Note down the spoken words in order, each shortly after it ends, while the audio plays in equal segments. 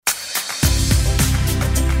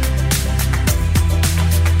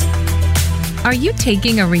Are you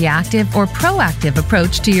taking a reactive or proactive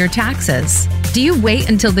approach to your taxes? Do you wait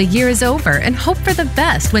until the year is over and hope for the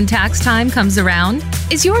best when tax time comes around?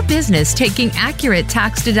 Is your business taking accurate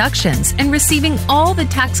tax deductions and receiving all the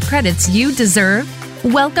tax credits you deserve?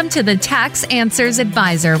 Welcome to the Tax Answers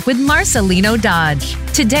Advisor with Marcelino Dodge.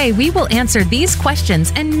 Today, we will answer these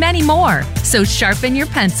questions and many more. So sharpen your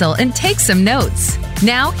pencil and take some notes.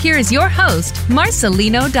 Now, here is your host,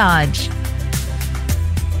 Marcelino Dodge.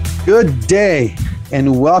 Good day,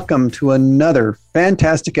 and welcome to another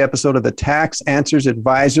fantastic episode of the Tax Answers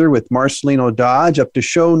Advisor with Marcelino Dodge, up to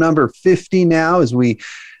show number 50 now, as we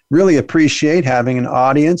really appreciate having an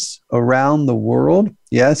audience around the world.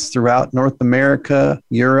 Yes, throughout North America,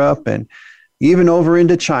 Europe, and even over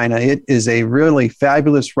into China. It is a really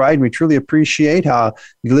fabulous ride. We truly appreciate how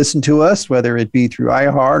you listen to us, whether it be through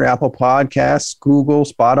iHeart, Apple Podcasts, Google,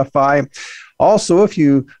 Spotify. Also, if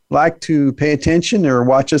you like to pay attention or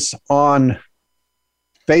watch us on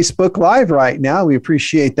Facebook Live right now, we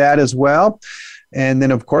appreciate that as well. And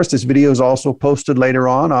then, of course, this video is also posted later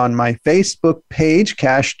on my Facebook page,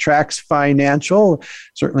 Cash Tracks Financial.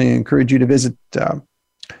 Certainly encourage you to visit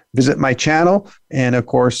my channel, and of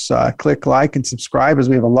course, click like and subscribe, as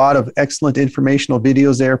we have a lot of excellent informational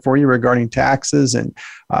videos there for you regarding taxes and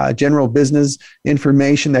general business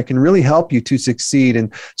information that can really help you to succeed.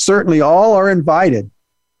 And certainly all are invited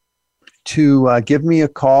to give me a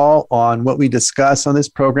call on what we discuss on this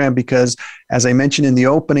program, because as I mentioned in the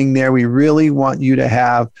opening there, we really want you to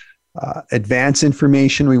have advance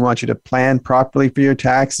information. We want you to plan properly for your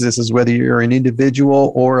taxes. This is whether you're an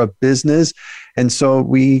individual or a business. And so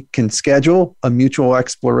we can schedule a mutual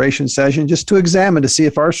exploration session just to examine to see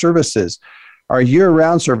if our services, our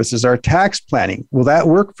year-round services, our tax planning, will that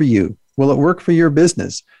work for you? Will it work for your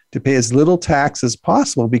business to pay as little tax as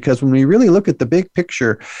possible? Because when we really look at the big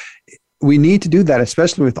picture, we need to do that,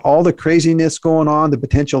 especially with all the craziness going on, the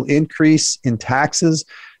potential increase in taxes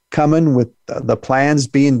coming with the plans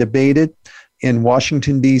being debated in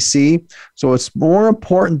Washington, D.C. So it's more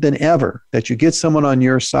important than ever that you get someone on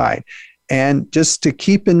your side. And just to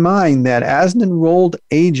keep in mind that as an enrolled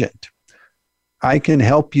agent, I can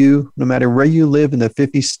help you no matter where you live in the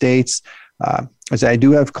 50 states, as I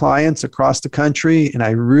do have clients across the country, and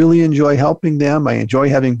I really enjoy helping them. I enjoy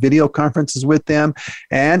having video conferences with them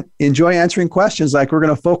and enjoy answering questions like we're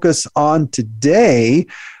going to focus on today.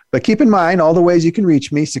 But keep in mind all the ways you can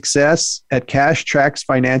reach me: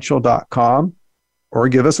 success@cashtracksfinancial.com, or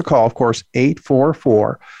give us a call, of course,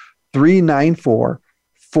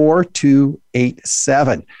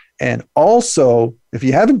 844-394-4287. And also, if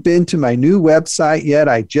you haven't been to my new website yet,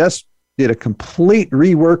 I just did a complete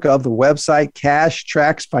rework of the website,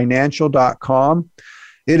 cashtracksfinancial.com.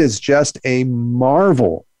 It is just a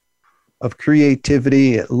marvel of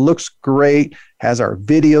creativity. It looks great, has our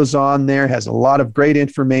videos on there, has a lot of great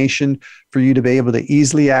information for you to be able to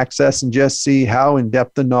easily access and just see how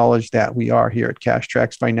in-depth the knowledge that we are here at Cash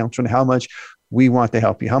Tracks Financial and how much we want to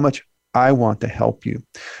help you, how much I want to help you.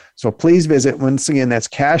 So please visit. Once again, that's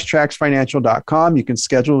cashtracksfinancial.com. You can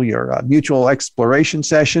schedule your mutual exploration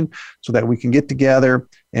session so that we can get together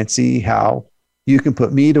and see how you can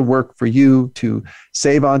put me to work for you to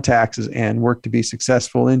save on taxes and work to be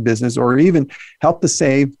successful in business, or even help to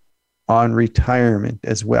save on retirement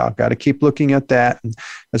as well. Got to keep looking at that,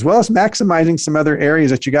 as well as maximizing some other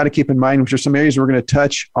areas that you got to keep in mind, which are some areas we're going to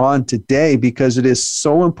touch on today, because it is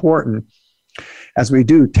so important as we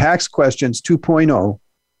do Tax Questions 2.0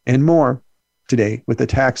 and more today with the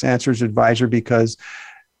Tax Answers Advisor, because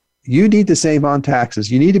you need to save on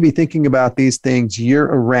taxes. You need to be thinking about these things year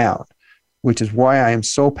around, which is why I am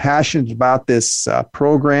so passionate about this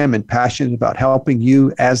program and passionate about helping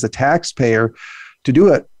you as the taxpayer to do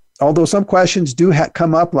it. Although some questions do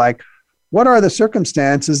come up like, what are the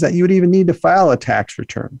circumstances that you would even need to file a tax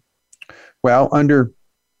return? Well, under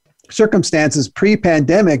circumstances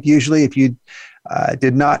pre-pandemic, usually if you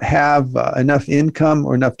did not have enough income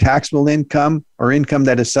or enough taxable income or income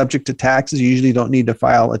that is subject to taxes, you usually don't need to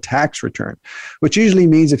file a tax return, which usually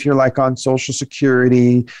means if you're like on Social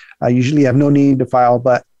Security, usually have no need to file.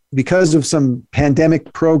 But because of some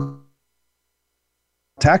pandemic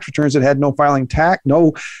tax returns that had no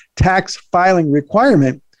tax filing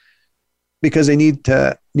requirement, because they needed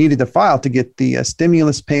to file to get the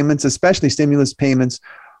stimulus payments, especially stimulus payments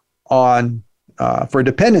on for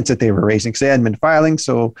dependents that they were raising, because they hadn't been filing,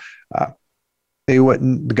 so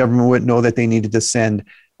the government wouldn't know that they needed to send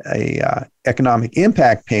a economic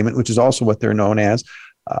impact payment, which is also what they're known as,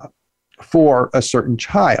 for a certain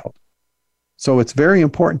child. So it's very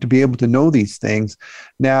important to be able to know these things.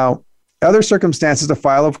 Now, other circumstances to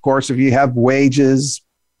file, of course, if you have wages,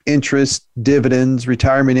 interest, dividends,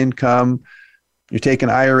 retirement income, You're taking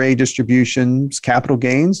IRA distributions, capital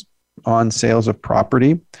gains on sales of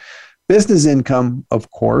property, business income,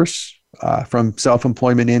 of course, from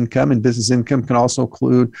self-employment income, and business income can also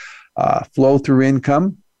include flow-through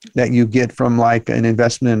income that you get from like an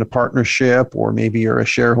investment in a partnership, or maybe you're a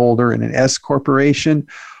shareholder in an S corporation.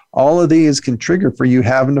 All of these can trigger for you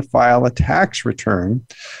having to file a tax return.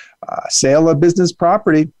 Sale of business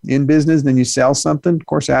property in business, then you sell something, of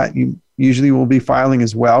course, that you usually will be filing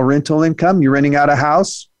as well. Rental income, you're renting out a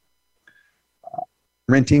house,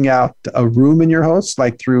 renting out a room in your house,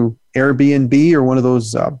 like through Airbnb or one of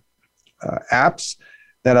those apps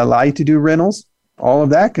that allow you to do rentals. All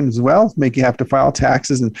of that can as well make you have to file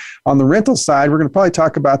taxes. And on the rental side, we're going to probably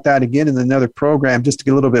talk about that again in another program, just to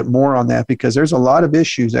get a little bit more on that, because there's a lot of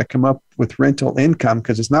issues that come up with rental income,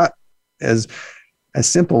 because it's not as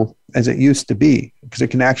simple as it used to be, because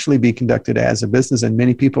it can actually be conducted as a business, and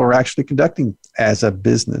many people are actually conducting as a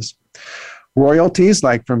business. Royalties,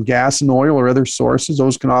 like from gas and oil or other sources,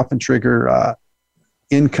 those can often trigger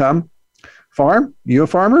income. Farm, you a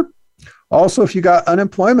farmer? Also, if you got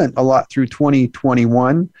unemployment a lot through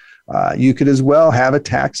 2021, you could as well have a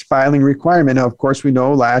tax filing requirement. Now, of course, we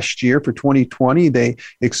know last year for 2020, they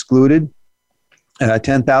excluded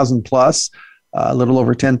 10,000 plus, a little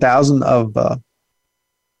over 10,000 of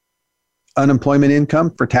unemployment income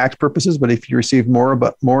for tax purposes. But if you received more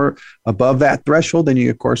above that threshold, then you,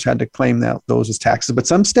 of course, had to claim those as taxes. But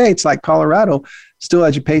some states like Colorado still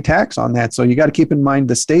had you pay tax on that. So you got to keep in mind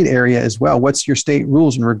the state area as well. What's your state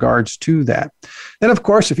rules in regards to that? Then, of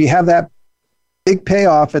course, if you have that big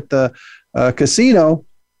payoff at the casino,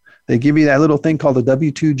 they give you that little thing called the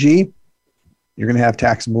W-2G. You're going to have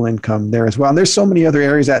taxable income there as well. And there's so many other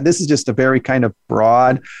areas that this is just a very kind of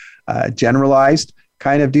broad, generalized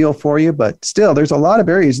kind of deal for you. But still, there's a lot of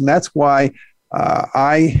areas. And that's why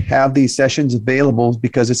I have these sessions available,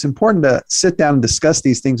 because it's important to sit down and discuss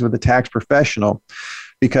these things with a tax professional,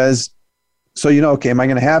 because so you know, okay, am I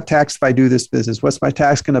going to have tax if I do this business? What's my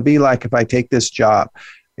tax going to be like if I take this job?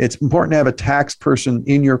 It's important to have a tax person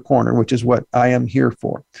in your corner, which is what I am here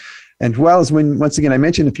for. And well as once again, I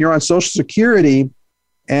mentioned, if you're on Social Security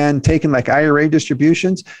and taking like IRA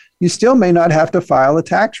distributions, you still may not have to file a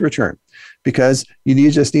tax return, because you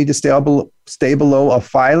just need to stay below a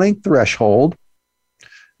filing threshold.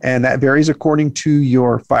 And that varies according to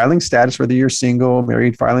your filing status, whether you're single,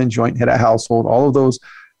 married, filing joint, head of household. All of those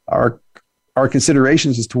are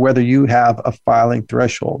considerations as to whether you have a filing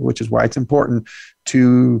threshold, which is why it's important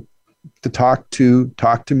to talk to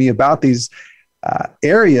me about these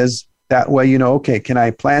areas. That way, you know, okay, can I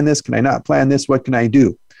plan this? Can I not plan this? What can I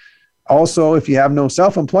do? Also, if you have no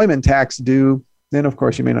self-employment tax due, then of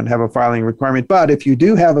course you may not have a filing requirement. But if you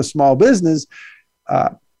do have a small business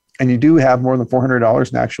and you do have more than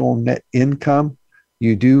 $400 in actual net income,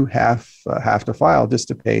 you do have to file just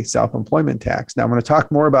to pay self-employment tax. Now, I'm going to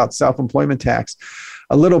talk more about self-employment tax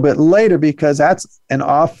a little bit later, because that's an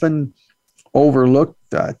often overlooked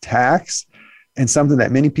tax, and something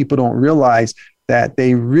that many people don't realize that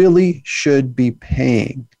they really should be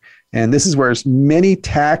paying. And this is where many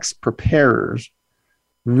tax preparers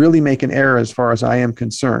really make an error as far as I am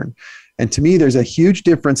concerned. And to me, there's a huge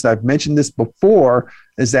difference. I've mentioned this before,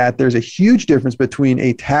 is that there's a huge difference between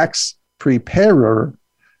a tax preparer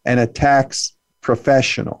and a tax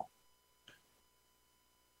professional.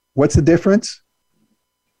 What's the difference?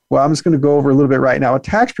 Well, I'm just going to go over a little bit right now. A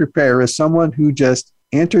tax preparer is someone who just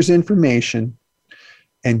enters information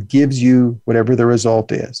and gives you whatever the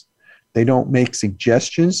result is. They don't make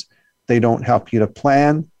suggestions. They don't help you to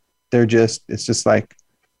plan. It's just like,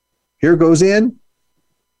 here goes in,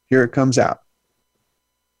 here it comes out.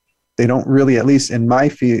 They don't really, at least in my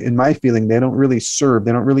feeling, they don't really serve.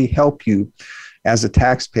 They don't really help you as a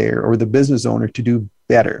taxpayer or the business owner to do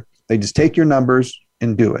better. They just take your numbers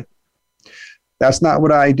and do it. That's not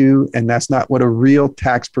what I do, and that's not what a real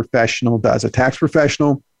tax professional does. A tax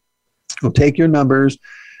professional will take your numbers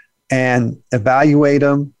and evaluate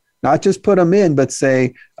them, not just put them in, but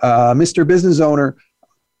say, Mr. Business Owner,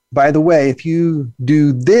 by the way, if you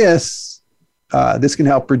do this, this can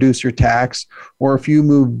help reduce your tax. Or if you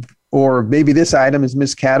move, or maybe this item is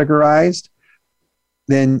miscategorized,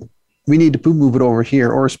 then we need to move it over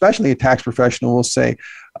here. Or especially a tax professional will say,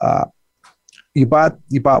 you bought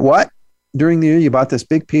what? During the year, you bought this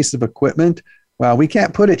big piece of equipment. Well, we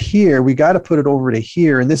can't put it here. We got to put it over to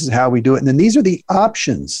here. And this is how we do it. And then these are the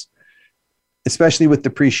options, especially with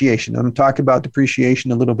depreciation. I'm going to talk about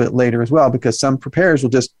depreciation a little bit later as well, because some preparers will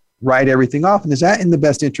just write everything off. And is that in the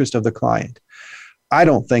best interest of the client? I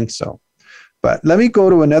don't think so. But let me go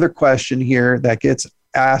to another question here that gets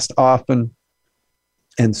asked often.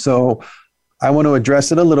 And so I want to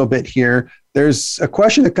address it a little bit here. there's a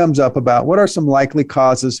question that comes up about what are some likely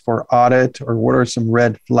causes for audit, or what are some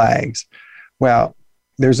red flags? Well,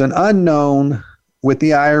 there's an unknown with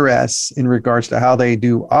the IRS in regards to how they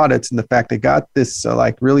do audits, and the fact they got this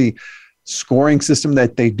really scoring system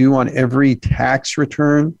that they do on every tax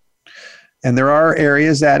return. And there are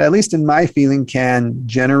areas that, at least in my feeling, can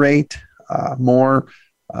generate more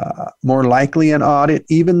likely an audit,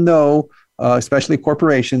 even though especially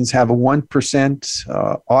corporations have a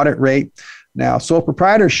 1% audit rate. Now, sole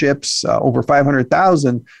proprietorships over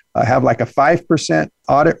 500,000 have like a 5%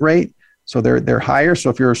 audit rate. So they're higher. So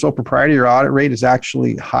if you're a sole proprietor, your audit rate is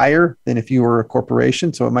actually higher than if you were a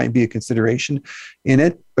corporation. So it might be a consideration in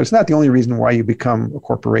it, but it's not the only reason why you become a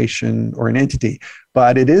corporation or an entity.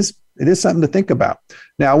 But it is something to think about.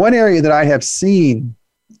 Now, one area that I have seen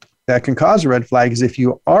that can cause a red flag is if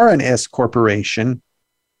you are an S corporation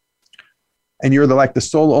and you're the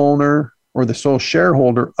sole owner or the sole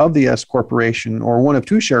shareholder of the S corporation, or one of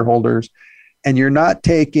two shareholders, and you're not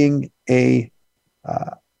taking a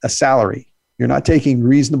salary. You're not taking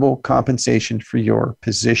reasonable compensation for your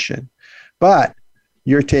position, but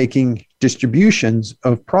you're taking distributions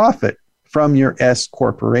of profit from your S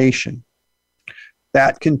corporation.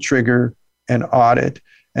 That can trigger an audit.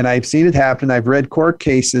 And I've seen it happen. I've read court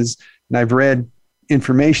cases, and I've read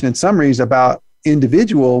information and summaries about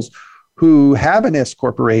individuals who have an S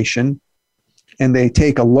corporation, and they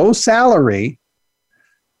take a low salary,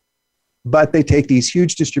 but they take these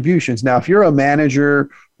huge distributions. Now, if you're a manager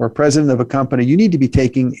or president of a company, you need to be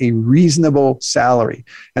taking a reasonable salary.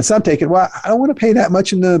 And some take it, well, I don't want to pay that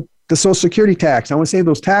much in the Social Security tax. I want to save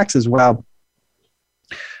those taxes. Well,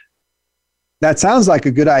 that sounds like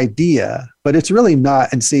a good idea, but it's really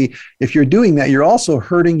not. And see, if you're doing that, you're also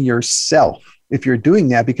hurting yourself. If you're doing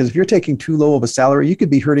that, because if you're taking too low of a salary, you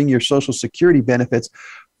could be hurting your Social Security benefits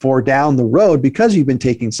for down the road because you've been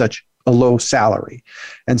taking such a low salary.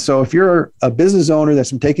 And so if you're a business owner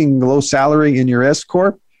that's been taking a low salary in your S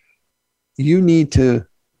Corp, you need to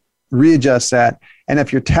readjust that. And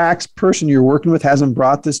if your tax person you're working with hasn't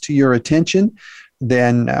brought this to your attention,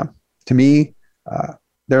 then to me,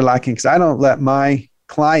 they're lacking, because I don't let my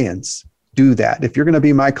clients do that. If you're going to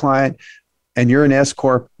be my client and you're an S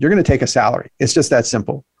Corp, you're going to take a salary. It's just that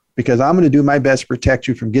simple, because I'm going to do my best to protect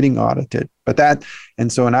you from getting audited.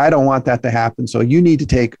 And I don't want that to happen. So you need to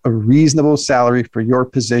take a reasonable salary for your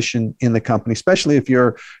position in the company, especially if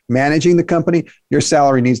you're managing the company. Your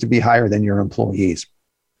salary needs to be higher than your employees.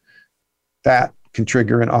 That can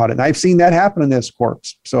trigger an audit. And I've seen that happen in S Corps.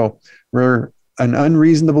 So we're an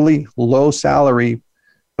unreasonably low salary,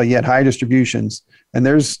 but yet high distributions. And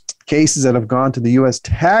there's cases that have gone to the U.S.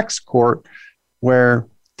 tax court where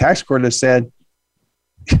tax court has said,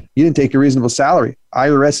 you didn't take a reasonable salary.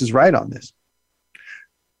 IRS is right on this.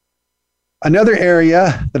 Another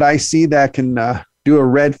area that I see that can do a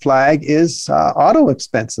red flag is auto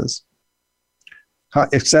expenses.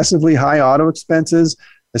 Excessively high auto expenses,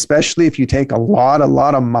 especially if you take a lot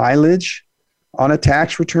of mileage on a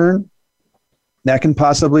tax return, that can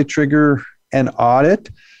possibly trigger an audit.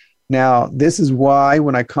 Now, this is why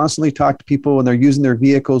when I constantly talk to people when they're using their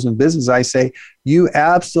vehicles in business, I say, you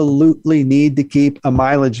absolutely need to keep a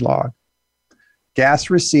mileage log. Gas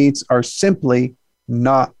receipts are simply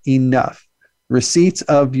not enough. Receipts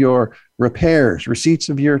of your repairs, receipts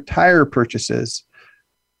of your tire purchases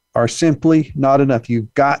are simply not enough.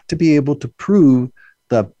 You've got to be able to prove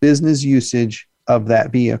the business usage of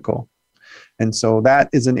that vehicle. And so that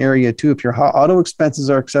is an area too. If your auto expenses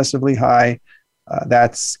are excessively high,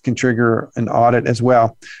 that can trigger an audit as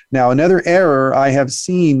well. Now, another error I have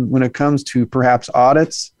seen when it comes to perhaps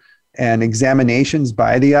audits and examinations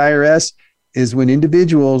by the IRS is when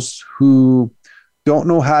individuals who don't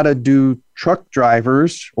know how to do truck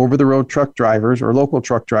drivers, over-the-road truck drivers or local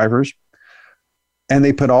truck drivers, and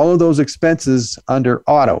they put all of those expenses under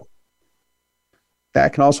auto.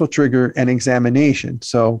 That can also trigger an examination.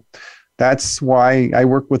 So that's why I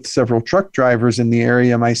work with several truck drivers in the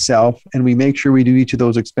area myself, and we make sure we do each of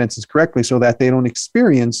those expenses correctly so that they don't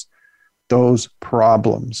experience those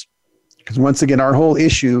problems. Because once again, our whole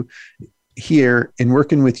issue here in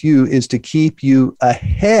working with you is to keep you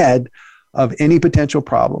ahead of any potential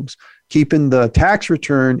problems, keeping the tax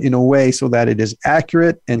return in a way so that it is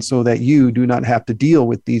accurate and so that you do not have to deal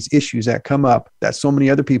with these issues that come up that so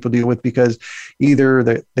many other people deal with, because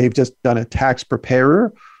either they've just done a tax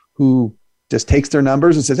preparer who just takes their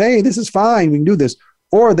numbers and says, hey, this is fine, we can do this,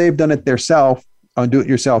 or they've done it themselves on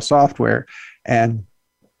do-it-yourself software. And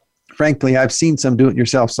frankly, I've seen some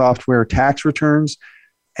do-it-yourself software tax returns,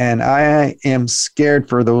 and I am scared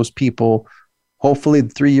for those people. Hopefully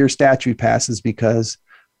the 3-year statute passes, because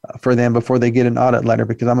for them before they get an audit letter,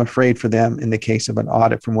 because I'm afraid for them in the case of an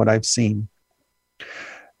audit from what I've seen.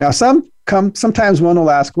 Now, sometimes one will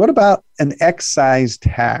ask, what about an excise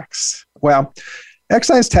tax? Well,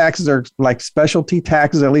 excise taxes are like specialty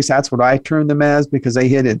taxes. At least that's what I term them as, because they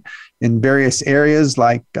hit in various areas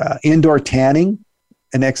like indoor tanning.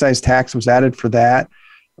 An excise tax was added for that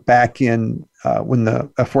back in when the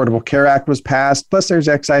Affordable Care Act was passed. Plus, there's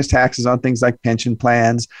excise taxes on things like pension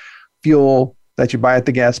plans, fuel that you buy at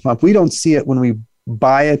the gas pump. We don't see it when we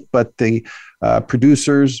buy it, but the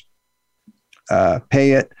producers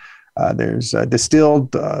pay it. There's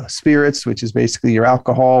distilled spirits, which is basically your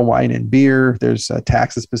alcohol, wine, and beer. There's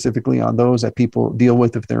taxes specifically on those that people deal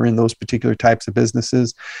with if they're in those particular types of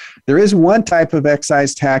businesses. There is one type of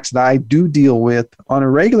excise tax that I do deal with on a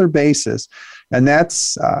regular basis, and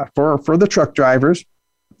that's for the truck drivers,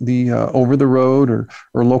 the over-the-road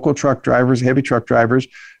or local truck drivers, heavy truck drivers,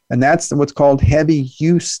 and that's what's called heavy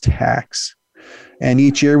use tax. And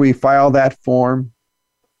each year we file that form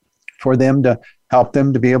for them to help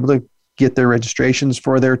them to be able to get their registrations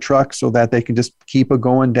for their trucks so that they can just keep it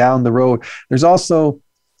going down the road. There's also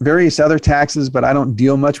various other taxes, but I don't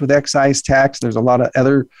deal much with excise tax. There's a lot of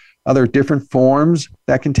other different forms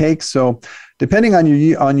that can take. So depending on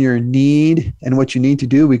your need and what you need to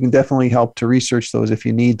do, we can definitely help to research those if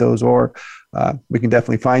you need those, or we can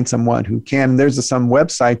definitely find someone who can. There's some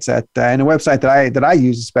websites and a website that I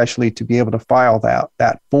use especially to be able to file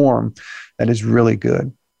that form that is really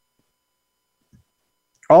good.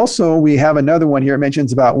 Also, we have another one here. It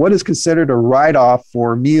mentions about what is considered a write-off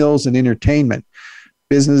for meals and entertainment,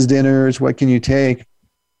 business dinners. What can you take?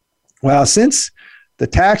 Well, since the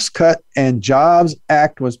Tax Cut and Jobs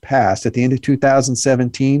Act was passed at the end of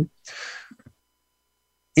 2017,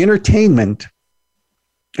 entertainment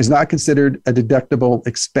is not considered a deductible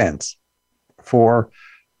expense for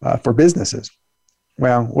businesses.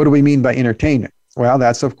 Well, what do we mean by entertainment? Well,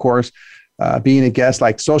 that's, of course, being a guest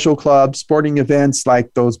like social clubs, sporting events,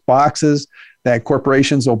 like those boxes that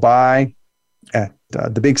corporations will buy at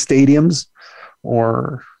the big stadiums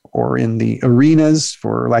or in the arenas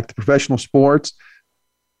for like the professional sports.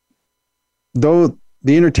 Though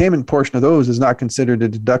the entertainment portion of those is not considered a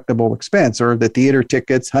deductible expense, or the theater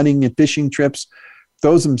tickets, hunting and fishing trips,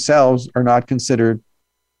 those themselves are not considered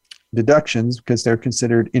deductions because they're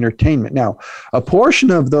considered entertainment. Now, a portion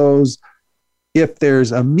of those, if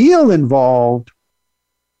there's a meal involved,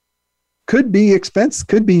 could be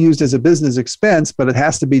used as a business expense, but it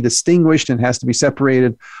has to be distinguished and has to be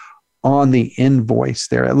separated on the invoice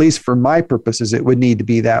there. At least for my purposes, it would need to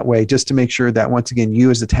be that way, just to make sure that, once again, you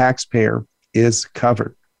as a taxpayer is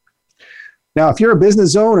covered. Now, if you're a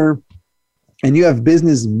business owner and you have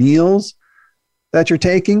business meals that you're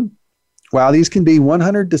taking, well, these can be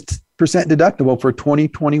 100% deductible for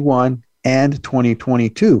 2021 and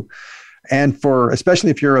 2022. And especially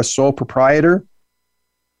if you're a sole proprietor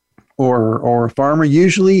or a farmer,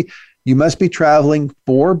 usually you must be traveling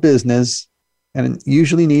for business, and it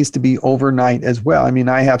usually needs to be overnight as well. I mean,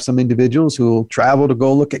 I have some individuals who will travel to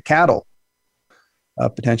go look at cattle,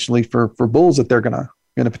 potentially for bulls that they're going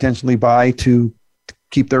to potentially buy to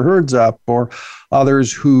keep their herds up, or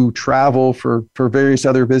others who travel for various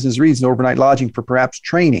other business reasons, overnight lodging for perhaps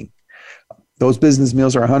training. Those business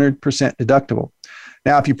meals are 100% deductible.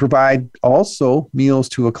 Now, if you provide also meals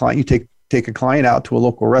to a client, you take a client out to a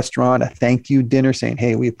local restaurant, a thank you dinner saying,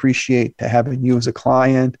 hey, we appreciate having you as a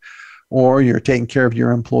client, or you're taking care of your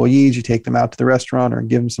employees, you take them out to the restaurant or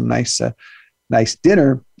give them some nice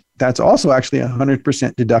dinner, that's also actually 100%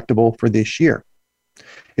 deductible for this year.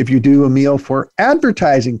 If you do a meal for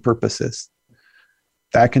advertising purposes,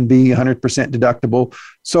 that can be 100% deductible.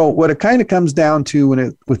 So what it kind of comes down to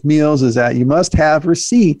with meals is that you must have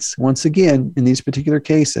receipts, once again, in these particular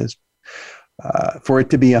cases, for it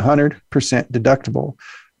to be 100% deductible.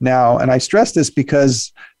 Now, and I stress this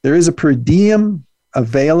because there is a per diem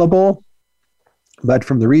available, but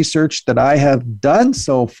from the research that I have done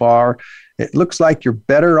so far, it looks like you're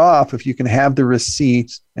better off if you can have the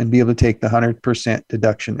receipts and be able to take the 100%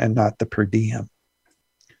 deduction and not the per diem.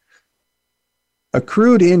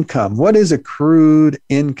 Accrued income. What is accrued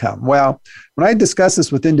income? Well, when I discuss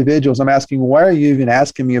this with individuals, I'm asking, why are you even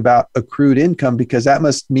asking me about accrued income? Because that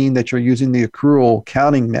must mean that you're using the accrual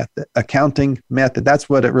accounting method. That's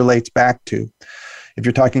what it relates back to if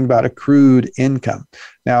you're talking about accrued income.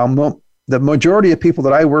 Now, the majority of people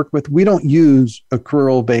that I work with, we don't use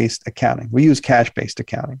accrual-based accounting. We use cash-based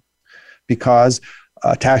accounting because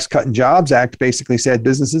Tax Cut and Jobs Act basically said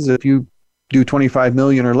businesses, if you do $25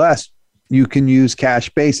 million or less, you can use cash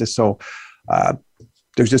basis. So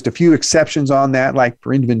there's just a few exceptions on that, like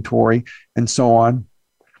for inventory and so on.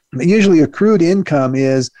 Usually accrued income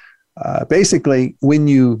is basically when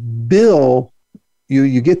you bill,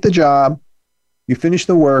 you get the job, you finish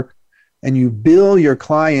the work, and you bill your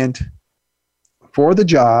client for the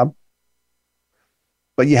job,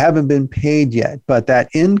 but you haven't been paid yet. But that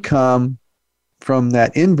income from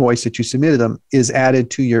that invoice that you submitted them is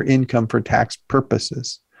added to your income for tax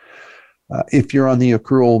purposes. If you're on the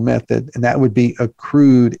accrual method, and that would be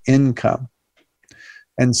accrued income.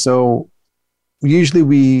 And so usually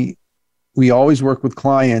we always work with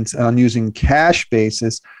clients on using cash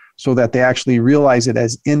basis so that they actually realize it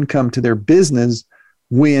as income to their business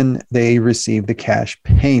when they receive the cash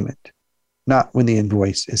payment, not when the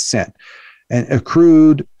invoice is sent. And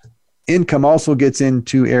accrued income also gets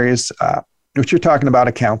into areas which you're talking about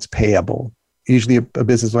accounts payable. Usually a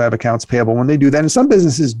business will have accounts payable when they do that. And some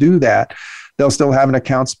businesses do that. They'll still have an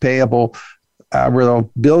accounts payable where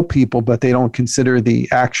they'll bill people, but they don't consider the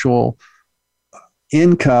actual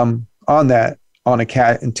income on that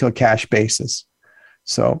until cash basis.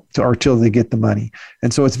 Or till they get the money.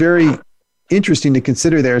 And so it's very interesting to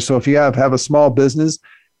consider there. So if you have a small business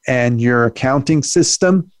and your accounting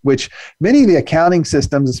system, which many of the accounting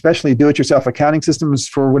systems, especially do-it-yourself accounting systems,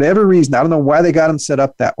 for whatever reason, I don't know why they got them set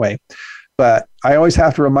up that way, but I always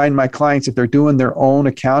have to remind my clients if they're doing their own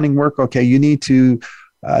accounting work, okay, you need to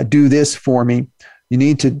do this for me. You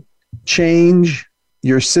need to change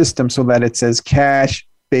your system so that it says cash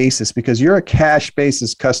basis, because you're a cash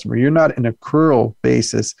basis customer. You're not an accrual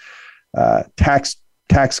basis tax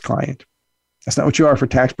client. That's not what you are for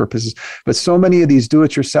tax purposes. But so many of these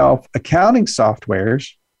do-it-yourself accounting softwares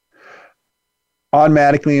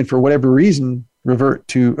automatically and for whatever reason revert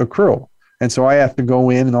to accrual. And so I have to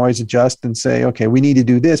go in and always adjust and say, okay, we need to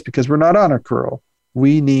do this because we're not on accrual.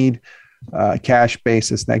 We need cash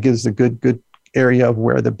basis. And that gives us a good area of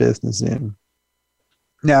where the business is in.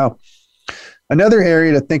 Now, another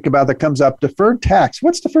area to think about that comes up, deferred tax.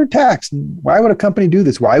 What's deferred tax? Why would a company do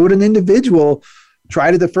this? Why would an individual try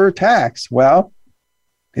to defer tax? Well,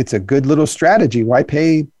 it's a good little strategy. Why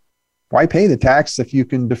pay the tax if you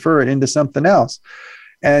can defer it into something else?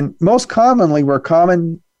 And most commonly,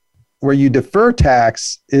 where you defer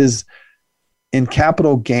tax is in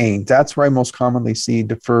capital gains. That's where I most commonly see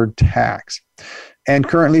deferred tax. And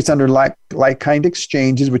currently it's under like-kind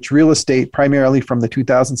exchanges, which real estate, primarily from the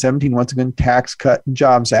 2017, once again, Tax Cut and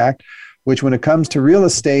Jobs Act, which when it comes to real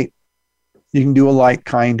estate, you can do a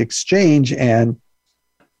like-kind exchange and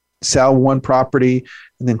sell one property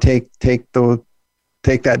and then take that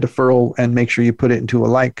deferral and make sure you put it into a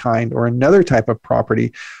like-kind or another type of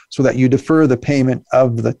property so that you defer the payment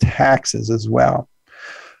of the taxes as well.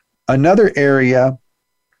 Another area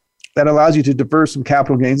that allows you to defer some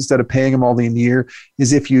capital gains instead of paying them all in the year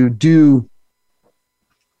is if you do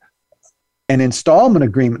an installment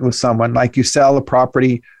agreement with someone, like you sell a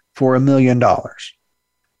property for $1 million.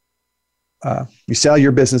 You sell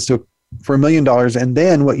your business for $1 million, and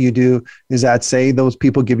then what you do is that, say those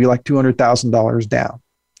people give you like $200,000 down.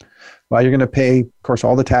 Well, you're going to pay, of course,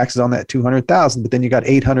 all the taxes on that $200,000, but then you got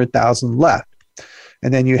 $800,000 left,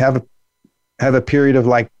 and then you have a period of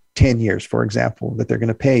like 10 years, for example, that they're going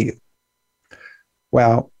to pay you.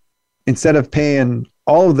 Well, instead of paying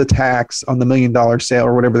all of the tax on the $1 million sale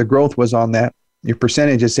or whatever the growth was on that, your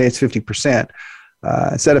percentages, say it's 50%,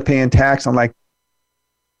 instead of paying tax on like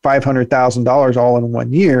 $500,000 all in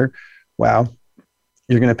 1 year, well,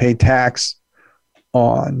 you're going to pay tax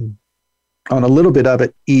on a little bit of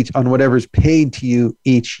it each, on whatever's paid to you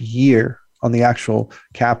each year on the actual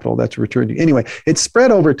capital that's returned to you. Anyway, it's spread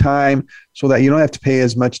over time so that you don't have to pay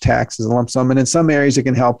as much tax as a lump sum. And in some areas, it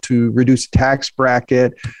can help to reduce the tax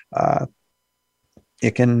bracket.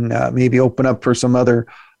 It can maybe open up for some other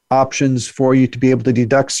options for you to be able to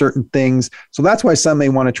deduct certain things. So that's why some may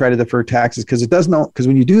want to try to defer taxes, because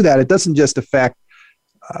when you do that, it doesn't just affect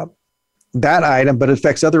that item, but it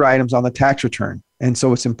affects other items on the tax return. And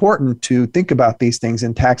so it's important to think about these things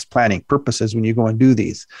in tax planning purposes when you go and do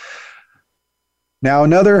these. Now,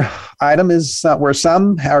 another item is where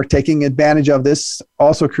some are taking advantage of this,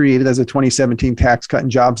 also created as a 2017 Tax Cut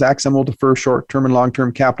and Jobs Act. Some will defer short-term and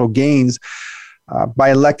long-term capital gains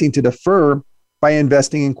by electing to defer by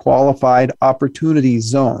investing in qualified opportunity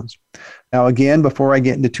zones. Now, again, before I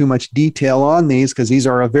get into too much detail on these, because these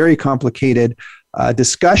are a very complicated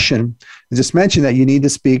discussion, I just mention that you need to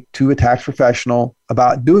speak to a tax professional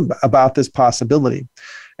about this possibility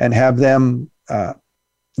and have them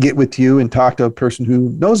get with you and talk to a person who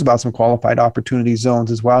knows about some qualified opportunity zones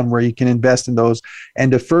as well, and where you can invest in those and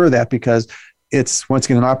defer that, because it's, once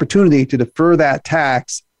again, an opportunity to defer that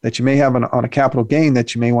tax that you may have on a capital gain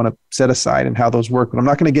that you may want to set aside and how those work. But I'm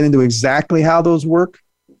not going to get into exactly how those work,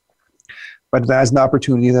 but it has an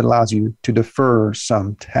opportunity that allows you to defer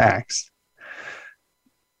some tax.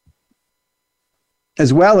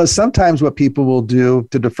 As well as sometimes what people will do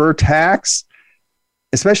to defer tax,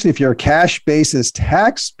 especially if you're a cash basis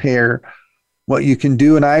taxpayer, what you can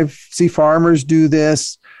do, and I see farmers do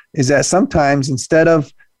this, is that sometimes instead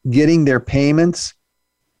of getting their payments,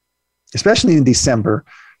 especially in December,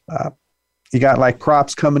 you got like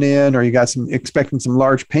crops coming in, or you got expecting some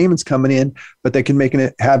large payments coming in, but they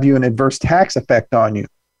can have you an adverse tax effect on you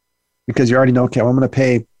because you already know, okay, well, I'm going to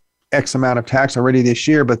pay X amount of tax already this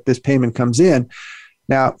year, but this payment comes in.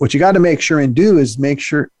 Now, what you got to make sure and do is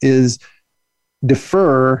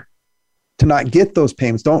defer to not get those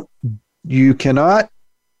payments. You cannot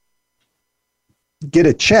get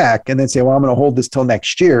a check and then say, well, I'm going to hold this till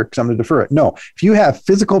next year because I'm going to defer it. No, if you have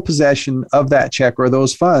physical possession of that check or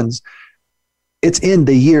those funds, it's in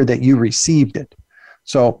the year that you received it.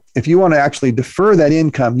 So if you want to actually defer that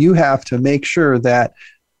income, you have to make sure that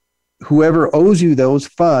whoever owes you those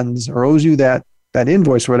funds or owes you that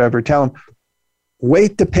invoice or whatever, tell them,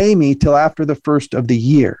 wait to pay me till after the first of the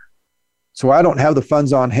year. So I don't have the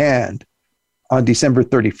funds on hand on December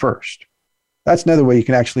 31st. That's another way you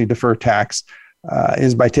can actually defer tax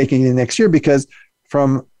is by taking it in next year, because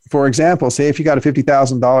for example, say if you got a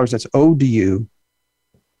 $50,000 that's owed to you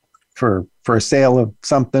for a sale of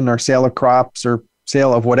something or sale of crops or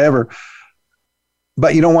sale of whatever,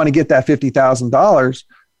 but you don't want to get that $50,000,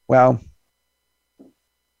 well,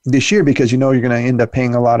 this year, because you know you're going to end up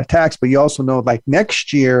paying a lot of tax, but you also know like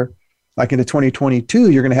next year, like into 2022,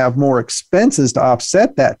 you're going to have more expenses to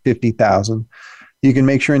offset that 50,000. You can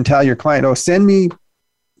make sure and tell your client,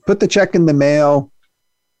 put the check in the mail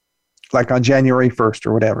like on January 1st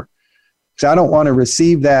or whatever. So I don't want to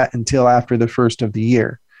receive that until after the first of the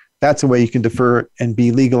year. That's a way you can defer it and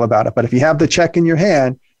be legal about it. But if you have the check in your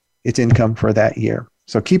hand, it's income for that year.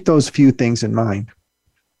 So keep those few things in mind.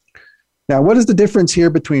 Now, what is the difference here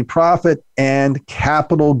between profit and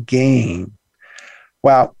capital gain?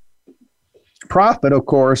 Well, profit, of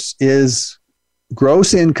course, is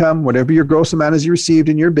gross income, whatever your gross amount is you received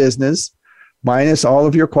in your business, minus all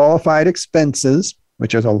of your qualified expenses,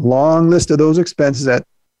 which is a long list of those expenses that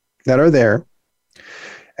are there.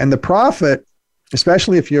 And the profit,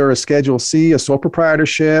 especially if you're a Schedule C, a sole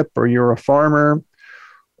proprietorship, or you're a farmer,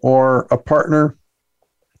 or a partner,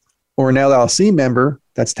 or an LLC member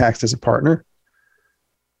that's taxed as a partner,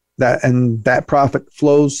 that profit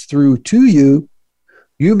flows through to you,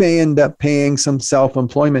 you may end up paying some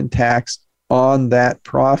self-employment tax on that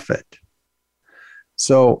profit.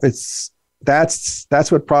 So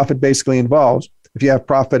that's what profit basically involves. If you have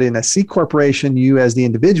profit in a C corporation, you as the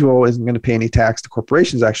individual isn't going to pay any tax. The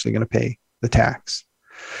corporation is actually going to pay the tax.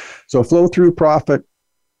 So flow through profit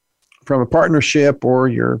from a partnership or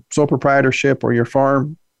your sole proprietorship or your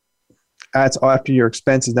farm, that's after your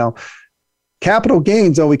expenses. Now, capital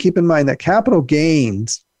gains, though, we keep in mind that capital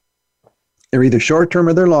gains, they're either short-term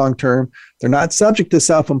or they're long-term. They're not subject to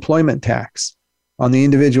self-employment tax on the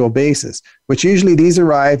individual basis, which usually these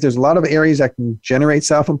arrive. There's a lot of areas that can generate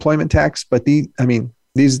self-employment tax, but these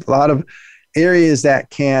a lot of areas that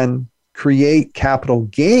can create capital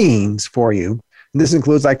gains for you. And this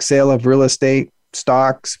includes like sale of real estate,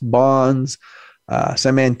 stocks, bonds,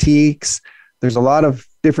 some antiques. There's a lot of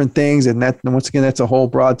different things, and once again, that's a whole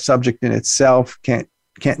broad subject in itself. Can't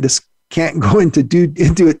go into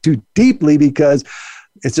it too deeply because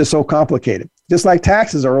it's just so complicated. Just like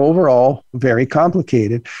taxes are overall very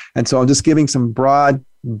complicated, and so I'm just giving some broad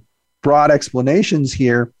explanations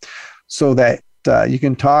here, so that you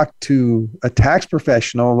can talk to a tax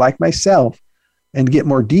professional like myself and get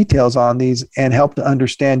more details on these and help to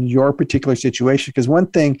understand your particular situation. Because one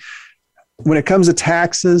thing, when it comes to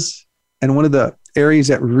taxes, and one of the areas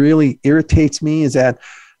that really irritates me is that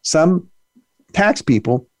some tax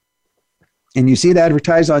people, and you see it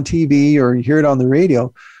advertised on TV or you hear it on the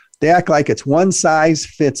radio, they act like it's one size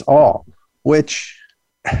fits all, which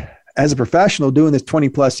as a professional doing this 20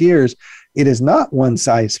 plus years, it is not one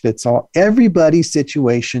size fits all. Everybody's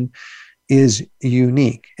situation is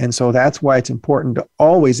unique. And so that's why it's important to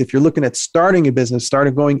always, if you're looking at starting a business,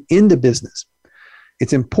 going into business,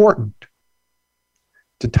 it's important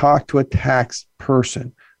to talk to a tax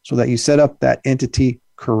person so that you set up that entity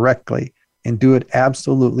correctly and do it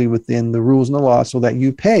absolutely within the rules and the law so that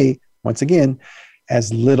you pay, once again,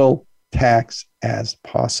 as little tax as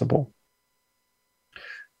possible.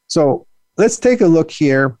 So let's take a look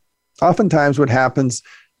here. Oftentimes what happens,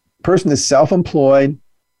 a person is self-employed,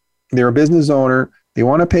 they're a business owner, they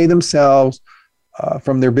want to pay themselves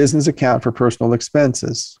from their business account for personal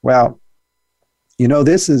expenses. Well,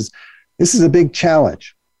 this is a big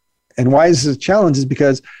challenge. And why this is a challenge is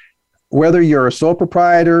because whether you're a sole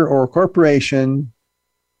proprietor or a corporation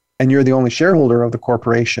and you're the only shareholder of the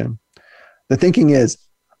corporation, the thinking is,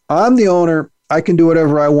 I'm the owner, I can do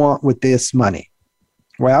whatever I want with this money.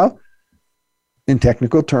 Well, in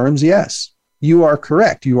technical terms, yes, you are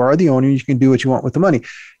correct. You are the owner, you can do what you want with the money.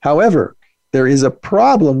 However, there is a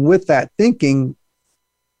problem with that thinking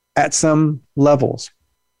at some levels.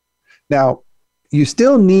 Now, you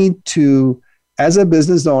still need to, as a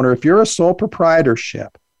business owner, if you're a sole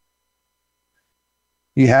proprietorship,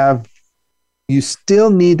 you still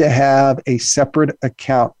need to have a separate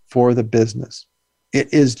account for the business.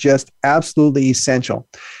 It is just absolutely essential.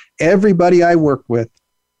 Everybody I work with,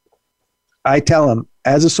 I tell them,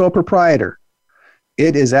 as a sole proprietor,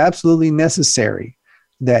 it is absolutely necessary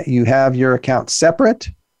that you have your account separate,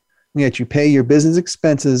 and that you pay your business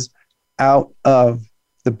expenses out of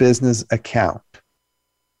the business account.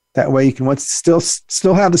 That way you can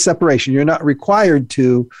still have the separation. You're not required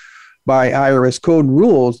to, by IRS code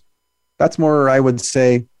rules. That's more, I would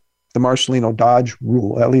say, the Marcelino Dodge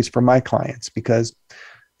rule, at least for my clients, because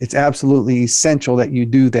it's absolutely essential that you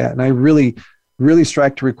do that. And I really, really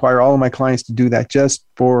strive to require all of my clients to do that just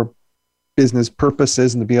for business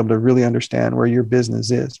purposes and to be able to really understand where your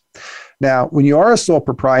business is. Now, when you are a sole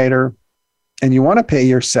proprietor and you want to pay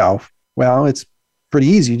yourself, well, it's pretty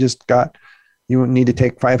easy. You need to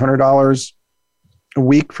take $500 a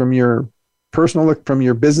week from your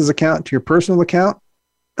business account to your personal account.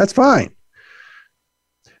 That's fine.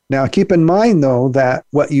 Now, keep in mind, though, that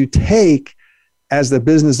what you take as the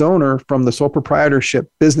business owner from the sole proprietorship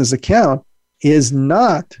business account is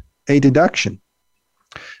not a deduction.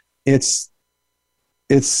 It's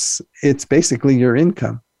basically your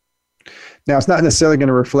income. Now, it's not necessarily going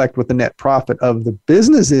to reflect what the net profit of the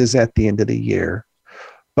business is at the end of the year,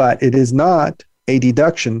 but it is not a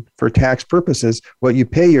deduction for tax purposes what you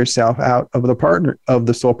pay yourself out of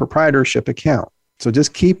the sole proprietorship account. So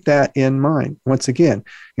just keep that in mind. Once again,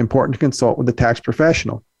 important to consult with a tax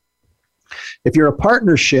professional. If you're a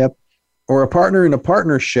partnership or a partner in a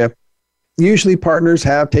partnership, usually partners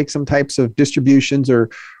take some types of distributions or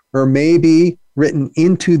maybe written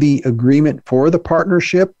into the agreement for the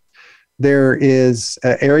partnership. There is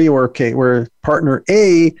an area where partner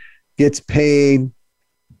A gets paid,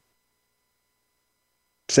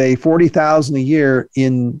 say, $40,000 a year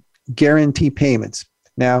in guarantee payments.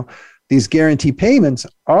 Now, these guarantee payments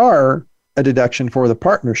are a deduction for the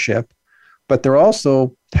partnership, but they're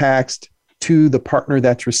also taxed to the partner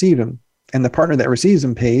that's received them. And the partner that receives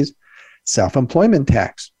them pays self-employment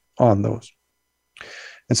tax on those.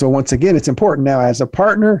 And so once again, it's important now, as a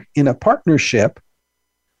partner in a partnership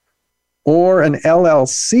or an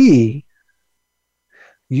LLC,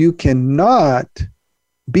 you cannot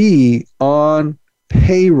be on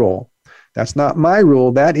payroll. That's not my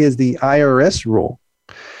rule. That is the IRS rule.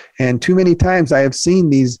 And too many times I have seen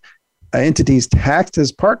these entities taxed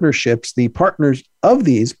as partnerships, the partners of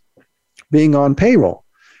these being on payroll.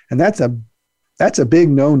 And that's a big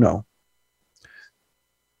no-no.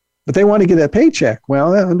 But they want to get a paycheck.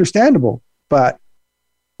 Well, that's understandable. But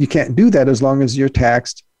you can't do that as long as you're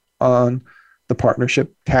taxed on the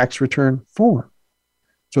partnership tax return form.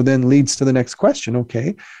 So then leads to the next question.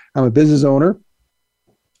 Okay, I'm a business owner.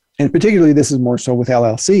 And particularly this is more so with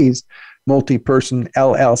LLCs, multi-person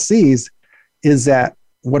LLCs, is that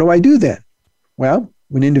what do I do then? Well,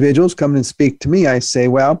 when individuals come and speak to me, I say,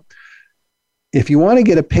 well, if you want to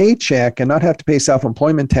get a paycheck and not have to pay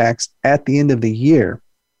self-employment tax at the end of the year,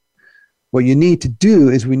 what you need to do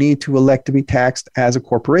is we need to elect to be taxed as a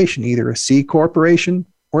corporation, either a C corporation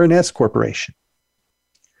or an S corporation.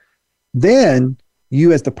 Then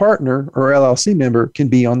you as the partner or LLC member can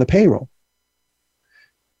be on the payroll.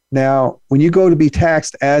 Now, when you go to be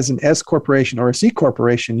taxed as an S corporation or a C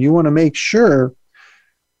corporation, you want to make sure,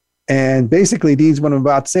 and basically what I'm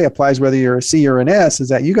about to say applies whether you're a C or an S, is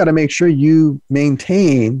that you got to make sure you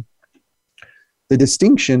maintain the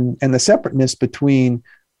distinction and the separateness between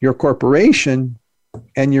your corporation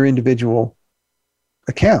and your individual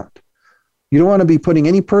account. You don't want to be putting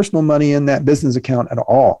any personal money in that business account at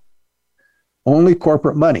all. Only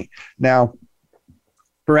corporate money. Now,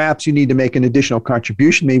 perhaps you need to make an additional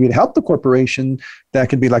contribution, maybe to help the corporation. That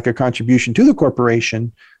could be like a contribution to the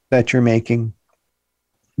corporation that you're making.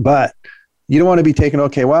 But you don't want to be taking,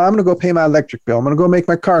 okay, well, I'm going to go pay my electric bill. I'm going to go make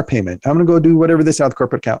my car payment. I'm going to go do whatever this out of the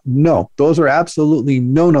corporate account. No, those are absolutely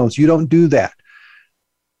no-nos. You don't do that.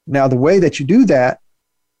 Now, the way that you do that,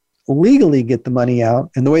 legally get the money out,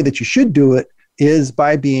 and the way that you should do it is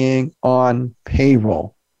by being on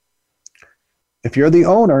payroll. If you're the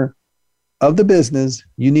owner of the business,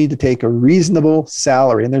 you need to take a reasonable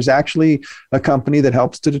salary. And there's actually a company that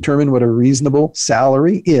helps to determine what a reasonable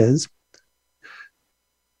salary is.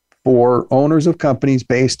 for owners of companies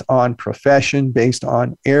based on profession, based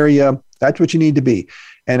on area. That's what you need to be.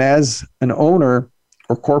 And as an owner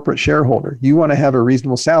or corporate shareholder, you want to have a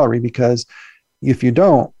reasonable salary, because if you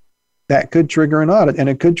don't, that could trigger an audit, and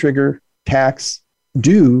it could trigger tax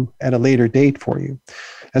due at a later date for you.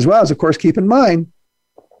 As well as, of course, keep in mind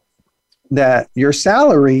that your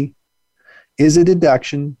salary is a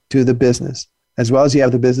deduction to the business, as well as you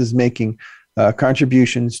have the business making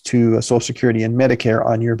contributions to Social Security and Medicare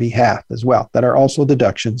on your behalf as well, that are also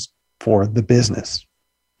deductions for the business.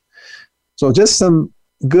 So just some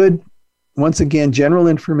good, once again, general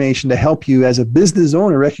information to help you as a business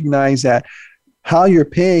owner recognize that how you're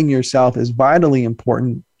paying yourself is vitally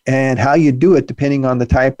important, and how you do it depending on the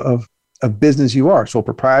type of business you are. So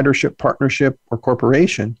proprietorship, partnership, or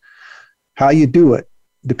corporation, how you do it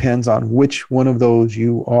depends on which one of those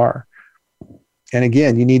you are. And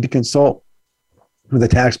again, you need to consult with a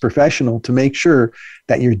tax professional to make sure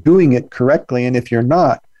that you're doing it correctly. And if you're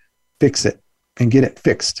not, fix it and get it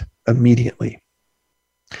fixed immediately.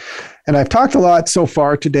 And I've talked a lot so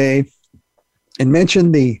far today and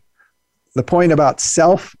mentioned the point about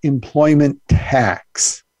self-employment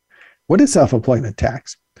tax. What is self-employment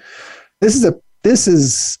tax? This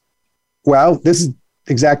is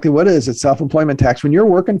exactly what it is. It's self-employment tax. When you're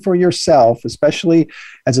working for yourself, especially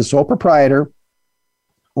as a sole proprietor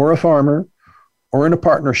or a farmer or in a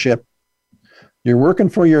partnership, you're working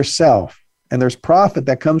for yourself, and there's profit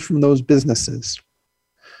that comes from those businesses.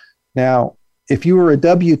 Now, if you were a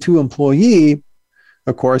W-2 employee,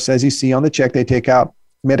 of course, as you see on the check, they take out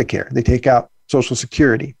Medicare, they take out Social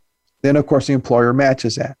Security. Then, of course, the employer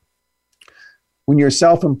matches that. When you're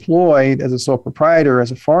self-employed as a sole proprietor,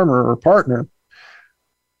 as a farmer or partner,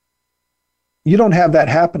 you don't have that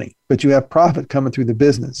happening, but you have profit coming through the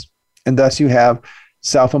business. And thus you have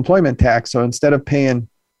self-employment tax. So instead of paying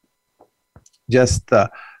just the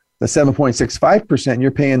 7.65%,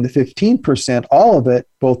 you're paying the 15%, all of it,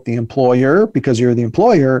 both the employer, because you're the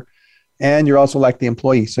employer, and you're also like the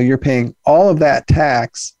employee. So you're paying all of that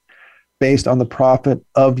tax based on the profit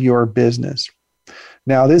of your business.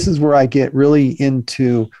 Now, this is where I get really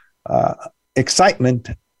into excitement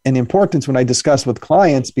and importance when I discuss with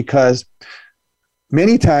clients, because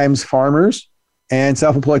many times farmers and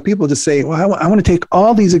self-employed people just say, well, I want to take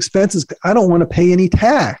all these expenses. I don't want to pay any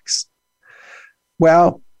tax.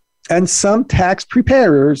 Well, and some tax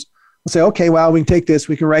preparers will say, okay, well, we can take this,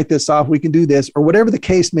 we can write this off, we can do this, or whatever the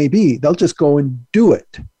case may be. They'll just go and do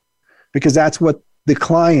it because that's what the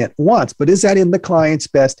client wants. But is that in the client's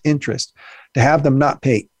best interest to have them not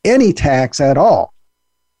pay any tax at all?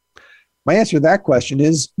 My answer to that question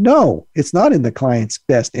is no, it's not in the client's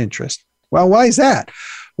best interest. Well, why is that?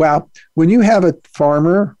 Well, when you have a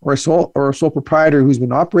farmer or a sole proprietor who's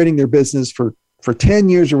been operating their business for 10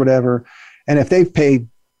 years or whatever, and if they've paid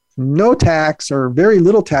no tax or very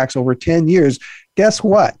little tax over 10 years, guess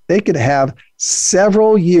what? They could have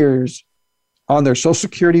several years on their Social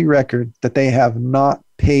Security record that they have not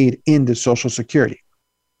paid into Social Security.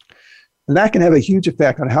 And that can have a huge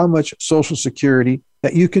effect on how much Social Security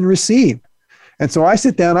that you can receive. And so I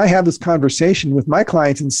sit down, I have this conversation with my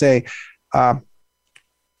clients and say,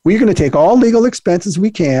 we're going to take all legal expenses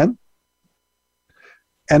we can.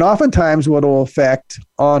 And oftentimes what will affect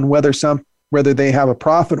on whether they have a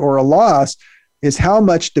profit or a loss is how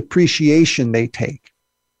much depreciation they take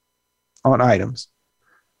on items.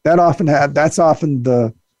 That's often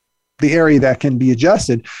the area that can be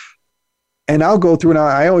adjusted. And I'll go through, and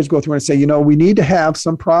I always go through and say, we need to have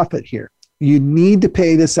some profit here. You need to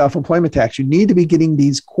pay the self-employment tax. You need to be getting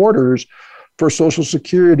these quarters for Social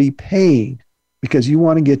Security paid because you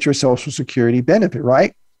want to get your Social Security benefit,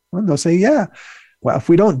 right? Well, they'll say, yeah. Well, if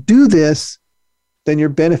we don't do this, then your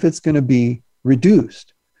benefit's going to be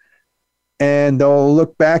reduced. And they'll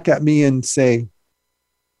look back at me and say,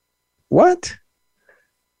 what?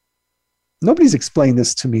 Nobody's explained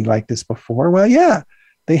this to me like this before. Well, yeah,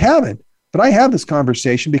 they haven't. But I have this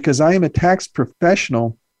conversation because I am a tax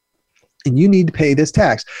professional and you need to pay this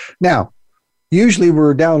tax. Now, usually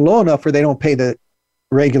we're down low enough where they don't pay the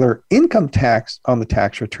regular income tax on the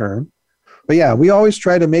tax return. But yeah, we always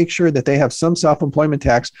try to make sure that they have some self-employment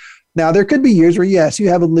tax. Now, there could be years where, yes, you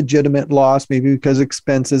have a legitimate loss, maybe because of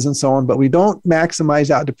expenses and so on, but we don't maximize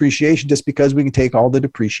out depreciation just because we can take all the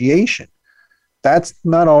depreciation. That's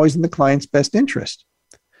not always in the client's best interest.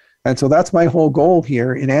 And so that's my whole goal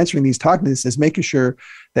here in answering these talks is making sure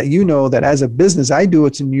that you know that as a business, I do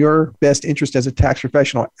what's in your best interest as a tax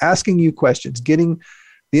professional, asking you questions, getting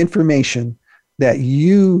the information that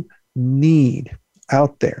you need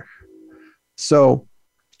out there. So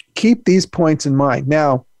keep these points in mind.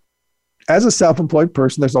 Now, as a self-employed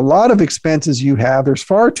person, there's a lot of expenses you have. There's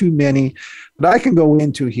far too many that I can go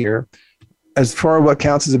into here as far as what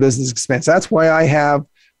counts as a business expense. That's why I have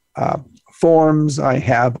forms, I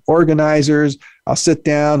have organizers. I'll sit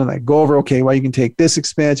down and I go over, okay, well, you can take this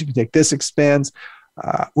expense, you can take this expense.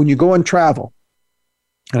 When you go and travel,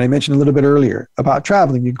 and I mentioned a little bit earlier about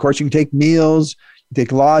traveling, of course, you can take meals, you can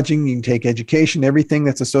take lodging, you can take education, everything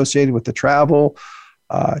that's associated with the travel.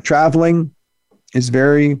 Traveling is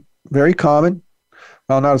very, very common.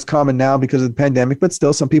 Well, not as common now because of the pandemic, but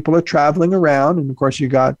still some people are traveling around. And of course, you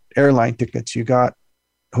got airline tickets, you got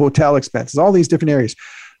hotel expenses, all these different areas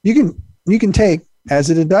you can take as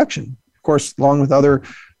a deduction. Of course, along with other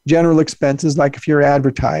general expenses, like if you're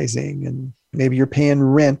advertising and maybe you're paying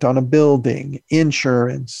rent on a building,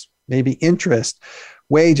 insurance, maybe interest,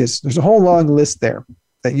 wages. There's a whole long list there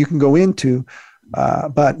that you can go into.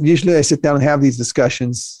 But usually I sit down and have these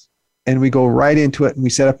discussions and we go right into it and we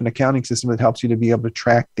set up an accounting system that helps you to be able to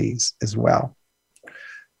track these as well.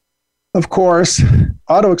 Of course,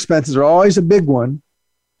 auto expenses are always a big one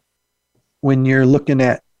when you're looking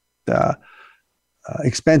at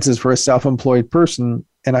expenses for a self-employed person.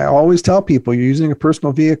 And I always tell people, you're using a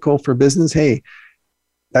personal vehicle for business. Hey,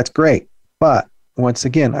 that's great. But once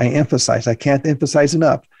again, I can't emphasize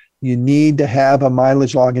enough. You need to have a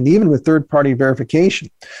mileage log, and even with third-party verification,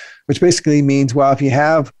 which basically means, well, if you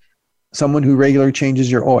have someone who regularly changes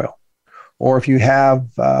your oil, or if you have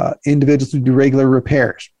individuals who do regular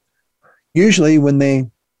repairs, usually when they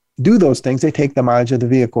do those things, they take the mileage of the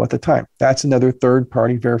vehicle at the time. That's another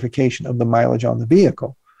third-party verification of the mileage on the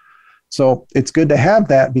vehicle. So it's good to have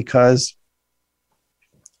that, because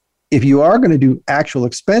if you are going to do actual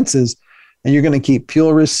expenses and you're going to keep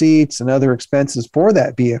fuel receipts and other expenses for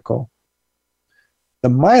that vehicle, the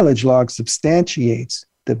mileage log substantiates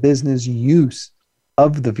the business use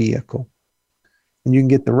of the vehicle. And you can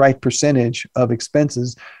get the right percentage of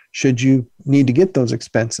expenses should you need to get those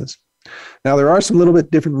expenses. Now, there are some little bit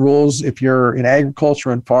different rules if you're an agriculture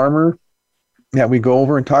and farmer that we go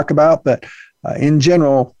over and talk about, but in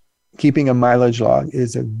general, keeping a mileage log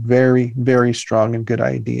is a very, very strong and good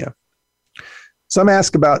idea. Some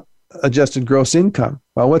ask about adjusted gross income.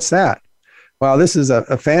 Well, what's that? Well, this is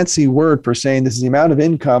a fancy word for saying this is the amount of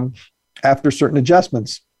income after certain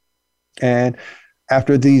adjustments. And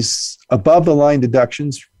after these above the line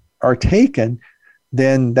deductions are taken,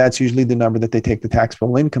 then that's usually the number that they take the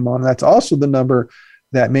taxable income on. That's also the number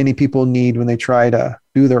that many people need when they try to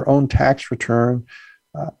do their own tax return,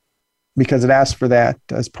 because it asks for that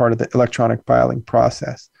as part of the electronic filing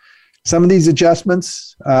process. Some of these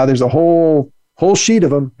adjustments, there's a whole sheet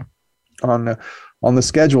of them on the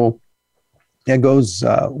schedule that goes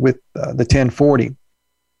with the 1040.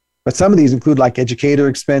 But some of these include like educator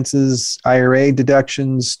expenses, IRA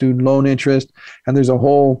deductions, student loan interest, and there's a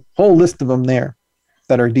whole list of them there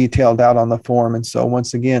that are detailed out on the form. And so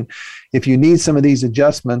once again, if you need some of these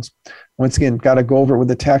adjustments, once again, got to go over it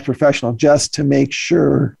with a tax professional just to make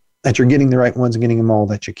sure that you're getting the right ones and getting them all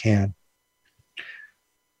that you can.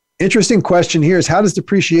 Interesting question here is, how does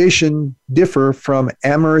depreciation differ from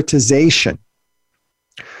amortization?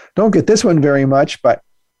 Don't get this one very much, but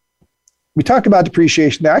we talk about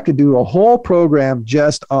depreciation. I could do a whole program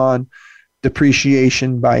just on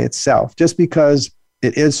depreciation by itself, just because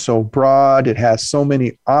it is so broad. It has so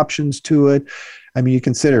many options to it. I mean, you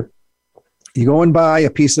consider, you go and buy a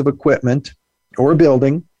piece of equipment or a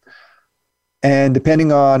building, and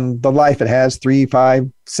depending on the life it has, 3,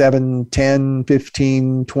 5, 7, 10,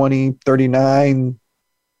 15, 20, 39,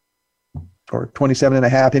 or 27 and a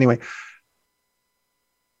half. Anyway,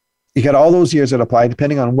 you got all those years that apply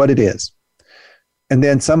depending on what it is. And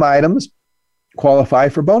then some items qualify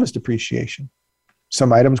for bonus depreciation.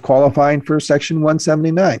 Some items qualifying for Section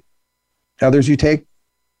 179. Others you take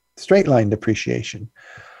straight line depreciation.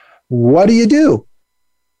 What do you do?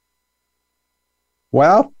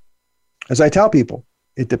 Well, as I tell people,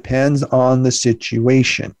 it depends on the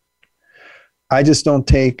situation. I just don't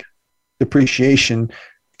take depreciation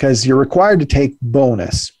because you're required to take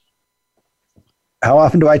bonus. How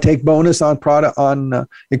often do I take bonus on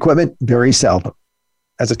equipment? Very seldom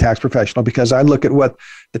as a tax professional, because I look at what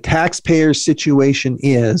the taxpayer's situation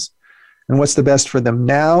is and what's the best for them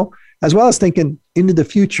now, as well as thinking into the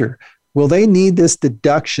future. Will they need this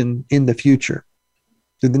deduction in the future?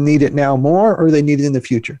 Do they need it now more, or do they need it in the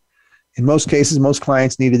future? In most cases, most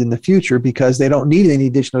clients need it in the future because they don't need any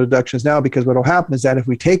additional deductions now, because what will happen is that if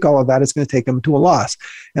we take all of that, it's going to take them to a loss.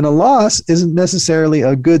 And a loss isn't necessarily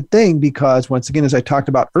a good thing because, once again, as I talked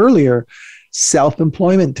about earlier,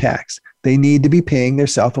 self-employment tax. They need to be paying their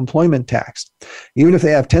self-employment tax. Even if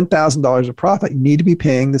they have $10,000 of profit, you need to be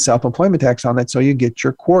paying the self-employment tax on that so you get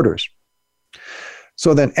your quarters.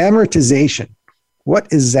 So then amortization, what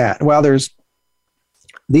is that? Well,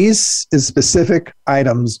 these is specific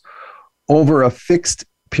items over a fixed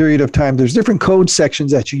period of time. There's different code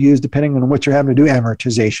sections that you use depending on what you're having to do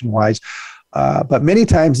amortization-wise. But many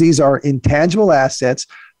times these are intangible assets.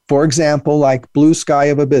 For example, like blue sky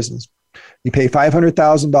of a business. You pay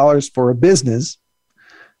 $500,000 for a business,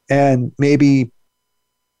 and maybe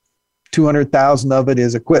 200,000 of it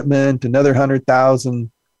is equipment, another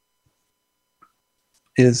 100,000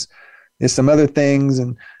 is some other things,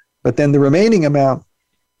 but then the remaining amount,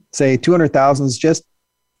 say 200,000, is just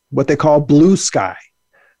what they call blue sky,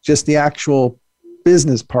 just the actual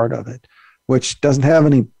business part of it, which doesn't have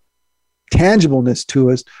any tangibleness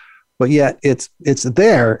to us, but yet it's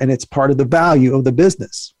there and it's part of the value of the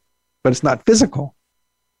business, but it's not physical.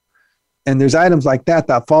 And there's items like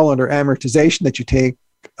that fall under amortization that you take.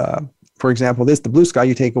 For example, the blue sky,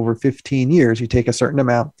 you take over 15 years. You take a certain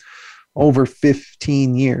amount over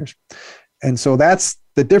 15 years. And so that's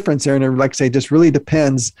the difference there. And like I say, just really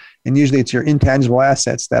depends. And usually it's your intangible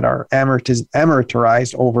assets that are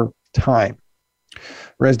amortized over time.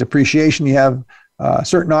 Whereas depreciation, you have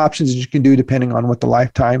certain options that you can do depending on what the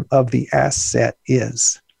lifetime of the asset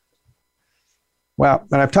is. Well,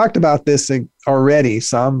 and I've talked about this already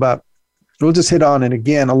some, but we'll just hit on it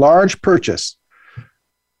again. A large purchase.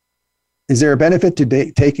 Is there a benefit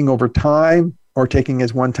to taking over time or taking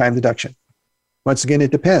as one-time deduction? Once again,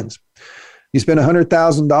 it depends. You spend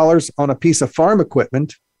 $100,000 on a piece of farm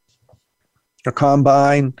equipment, a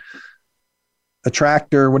combine, a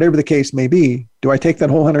tractor, whatever the case may be. Do I take that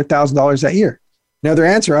whole $100,000 that year? Now, their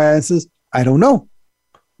answer is, I don't know.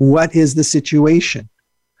 What is the situation?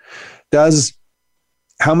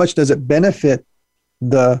 How much does it benefit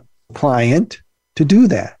the client to do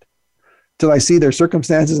that? Till I see their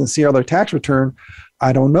circumstances and see all their tax return,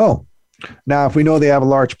 I don't know. Now, if we know they have a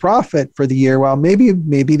large profit for the year, well, maybe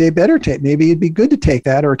they better take, maybe it'd be good to take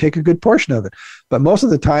that or take a good portion of it. But most of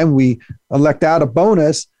the time we elect out a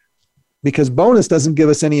bonus because bonus doesn't give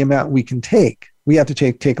us any amount we can take. We have to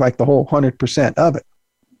take like the whole 100% of it.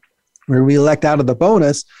 Where we elect out of the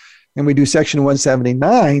bonus and we do section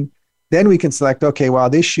 179, then we can select, okay, well,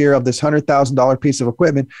 this year of this $100,000 piece of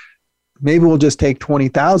equipment, maybe we'll just take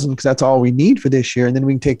 $20,000 because that's all we need for this year. And then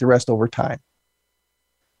we can take the rest over time.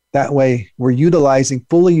 That way we're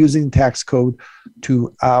fully using the tax code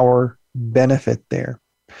to our benefit there.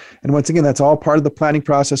 And once again, that's all part of the planning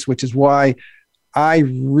process, which is why I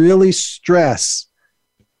really stress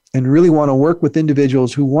and really want to work with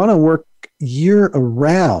individuals who want to work year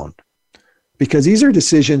around, because these are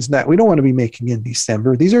decisions that we don't want to be making in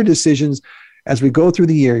December. These are decisions as we go through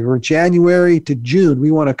the year. We're January to June.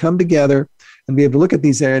 We want to come together and be able to look at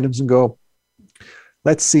these items and go,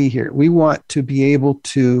 let's see here. We want to be able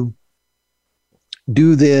to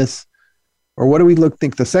do this, or what do we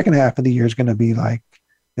think the second half of the year is going to be like?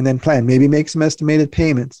 And then plan, maybe make some estimated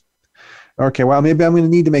payments. Okay, well, maybe I'm going to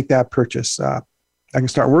need to make that purchase. I can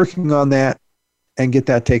start working on that and get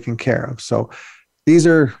that taken care of. So these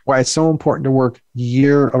are why it's so important to work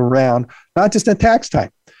year around, not just at tax time,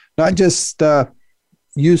 not just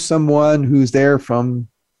use someone who's there from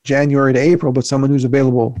January to April, but someone who's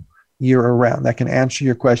available year around that can answer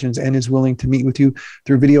your questions and is willing to meet with you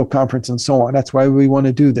through video conference and so on. That's why we want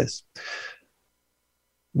to do this.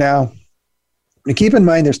 Now, keep in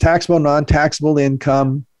mind there's taxable, non-taxable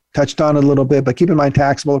income, touched on it a little bit, but keep in mind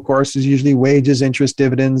taxable, of course, is usually wages, interest,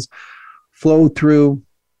 dividends, flow through,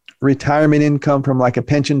 retirement income from like a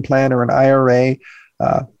pension plan or an IRA,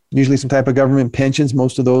 usually some type of government pensions.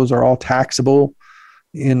 Most of those are all taxable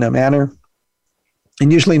in a manner.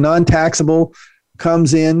 And usually non-taxable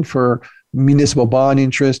comes in for municipal bond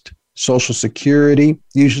interest, Social Security,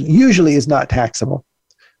 usually is not taxable.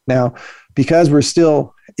 Now, because we're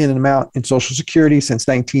still in an amount in Social Security since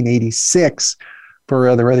 1986,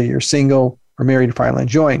 for whether you're single or married, file and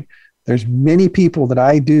joint, there's many people that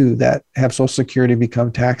I do that have Social Security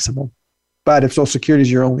become taxable. But if Social Security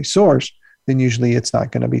is your only source, then usually it's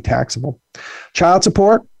not going to be taxable. Child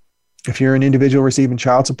support, if you're an individual receiving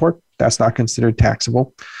child support, that's not considered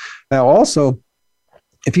taxable. Now also,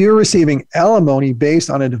 if you're receiving alimony based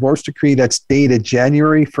on a divorce decree that's dated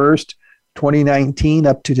January 1st, 2019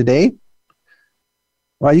 up to today,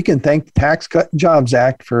 well, you can thank the Tax Cut and Jobs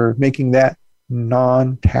Act for making that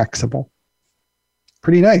non-taxable.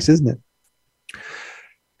 Pretty nice, isn't it?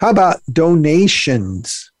 How about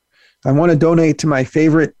donations? I want to donate to my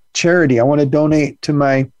favorite charity. I want to donate to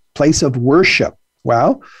my place of worship.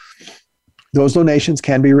 Well, those donations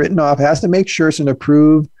can be written off. It has to make sure it's an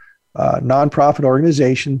approved nonprofit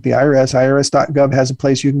organization. The IRS.gov has a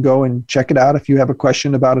place you can go and check it out if you have a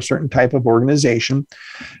question about a certain type of organization.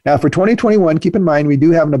 Now, for 2021, keep in mind we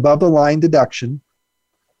do have an above-the-line deduction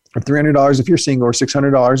of $300 if you're single or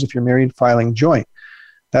 $600 if you're married filing joint.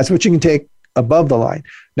 That's what you can take above the line.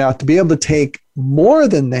 Now, to be able to take more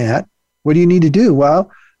than that, what do you need to do?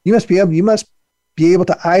 Well, you must be able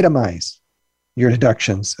to itemize your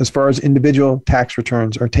deductions as far as individual tax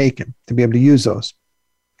returns are taken to be able to use those.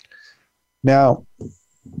 Now,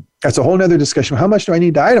 that's a whole nother discussion. How much do I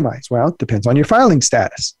need to itemize? Well, it depends on your filing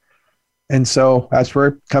status. And so that's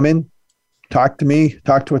where come in, talk to me,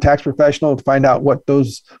 talk to a tax professional to find out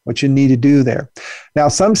what you need to do there. Now,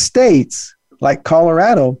 some states like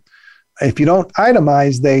Colorado, if you don't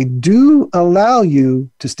itemize, they do allow you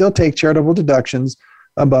to still take charitable deductions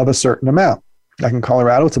above a certain amount. Like in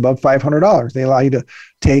Colorado, it's above $500. They allow you to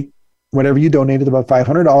take whatever you donated above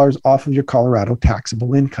 $500 off of your Colorado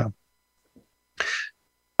taxable income.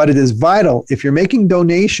 But it is vital, if you're making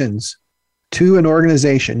donations to an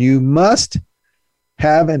organization, you must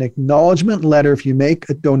have an acknowledgement letter if you make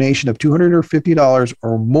a donation of $250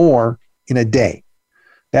 or more in a day.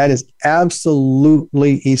 That is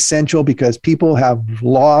absolutely essential because people have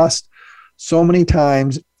lost so many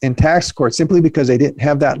times in tax court simply because they didn't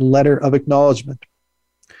have that letter of acknowledgement.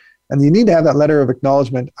 And you need to have that letter of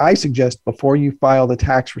acknowledgement, I suggest, before you file the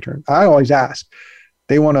tax return. I always ask,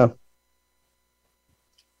 they want to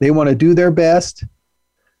do their best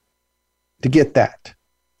to get that.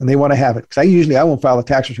 And they want to have it. Because I won't file a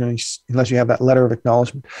tax return unless you have that letter of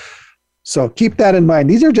acknowledgement. So keep that in mind.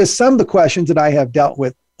 These are just some of the questions that I have dealt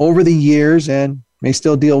with over the years and may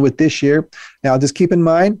still deal with this year. Now, just keep in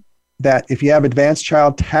mind that if you have advanced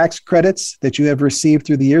child tax credits that you have received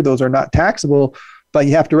through the year, those are not taxable, but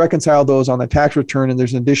you have to reconcile those on the tax return. And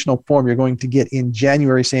there's an additional form you're going to get in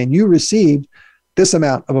January saying you received this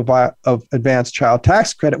amount of advanced child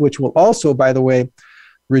tax credit, which will also, by the way,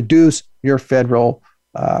 reduce your federal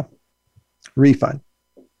refund.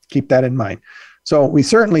 Keep that in mind. So we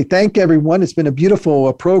certainly thank everyone. It's been a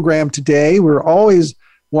beautiful program today. We're always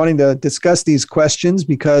wanting to discuss these questions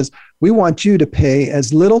because we want you to pay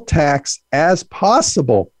as little tax as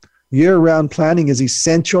possible. Year-round planning is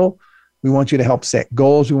essential. We want you to help set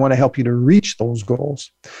goals. We want to help you to reach those goals.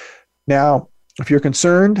 Now, if you're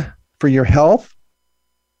concerned for your health,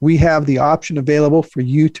 we have the option available for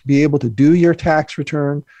you to be able to do your tax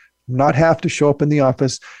return, not have to show up in the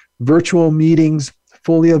office, virtual meetings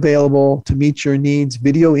fully available to meet your needs,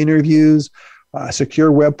 video interviews,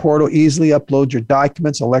 secure web portal, easily upload your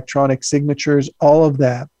documents, electronic signatures, all of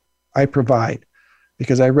that I provide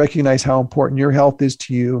because I recognize how important your health is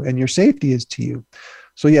to you and your safety is to you.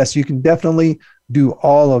 So yes, you can definitely do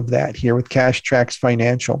all of that here with Cash Tracks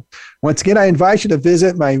Financial. Once again, I invite you to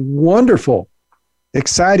visit my wonderful,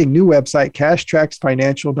 exciting new website,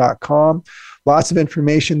 cashtracksfinancial.com. Lots of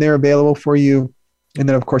information there available for you. And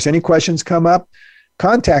then, of course, any questions come up,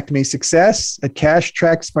 contact me,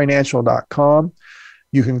 success@cashtracksfinancial.com.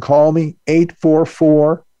 You can call me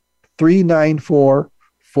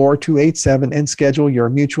 844-394-4287 and schedule your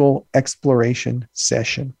mutual exploration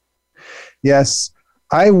session. Yes,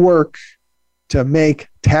 I work to make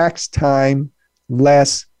tax time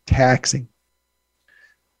less taxing.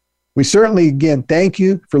 We certainly, again, thank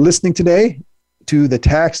you for listening today to the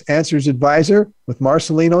Tax Answers Advisor with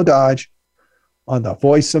Marcelino Dodge on the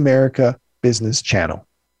Voice America Business Channel.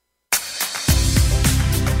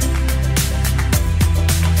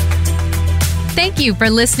 Thank you for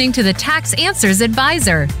listening to the Tax Answers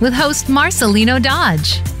Advisor with host Marcelino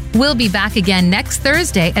Dodge. We'll be back again next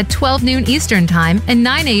Thursday at 12 noon Eastern Time and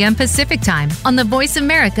 9 a.m. Pacific Time on the Voice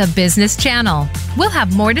America Business Channel. We'll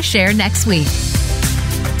have more to share next week.